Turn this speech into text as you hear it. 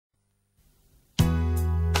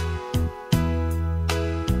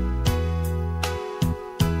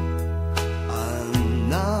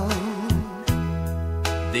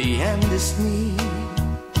end is near,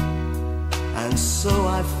 and so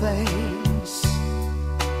I face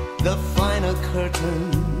the final curtain.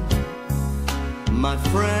 My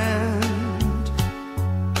friend,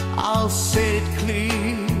 I'll say it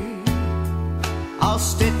clear, I'll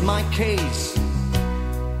state my case,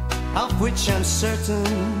 of which I'm certain.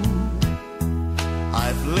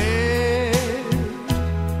 I've lived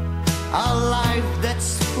a life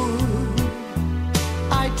that's full.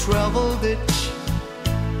 I traveled each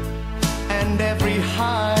and every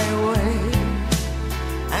highway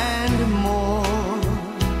and more,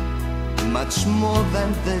 much more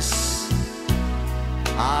than this.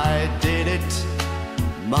 I did it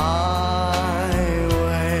my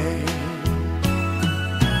way.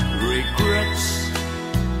 Regrets,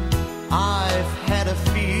 I've had a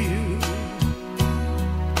few,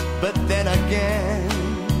 but then again,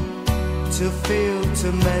 too few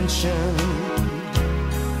to mention.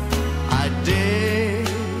 I did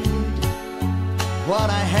what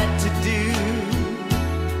I had to do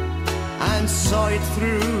and saw it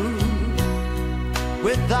through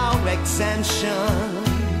without exemption.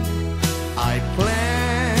 I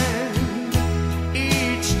planned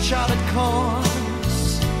each charted course,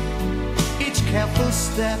 each careful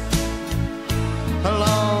step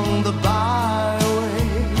along the byway,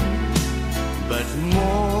 but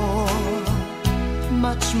more,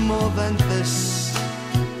 much more than this,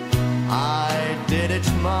 I did it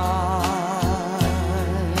my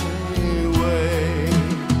way.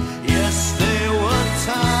 Yes, there were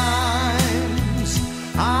times,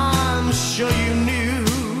 I'm sure you knew,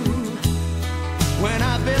 when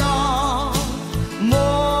I bit off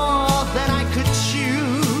more than I could chew.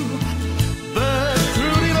 But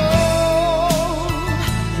through it all,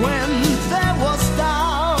 when there was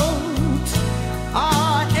doubt, I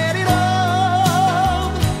ate it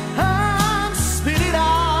up and spit it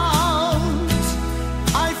out.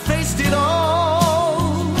 I faced it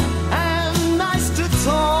all and I stood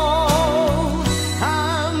tall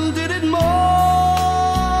and did it my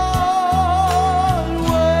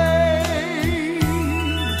way.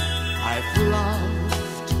 I've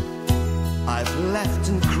loved, I've laughed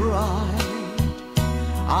and cried,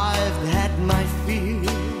 I've had my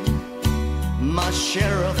fear, my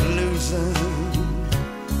share of losing,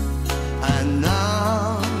 and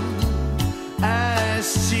now,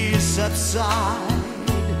 as tears subside,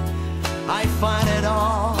 I find it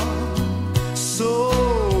all so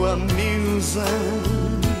amusing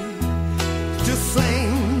to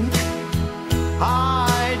think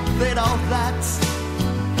I did all that,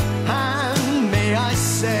 and may I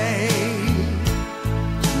say,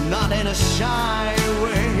 not in a shy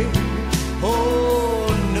way. Oh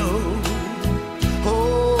no,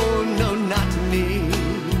 oh no, not me.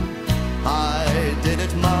 I did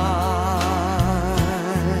it my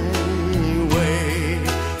way.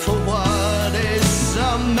 For what is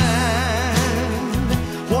a man?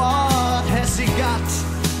 What has he got?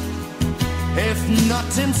 If not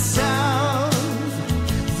himself,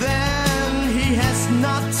 then he has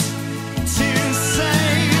not to say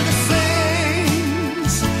the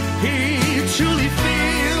things he truly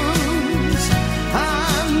feels,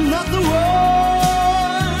 and not the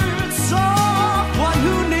words of one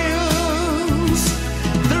who kneels.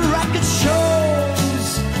 The record shows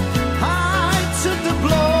I took the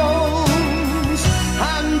blows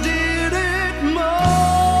and did it my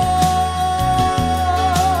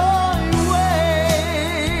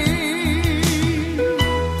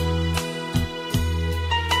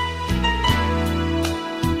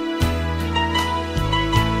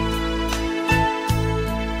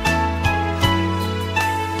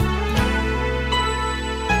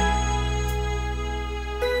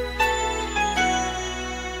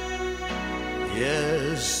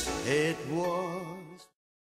Yes, it was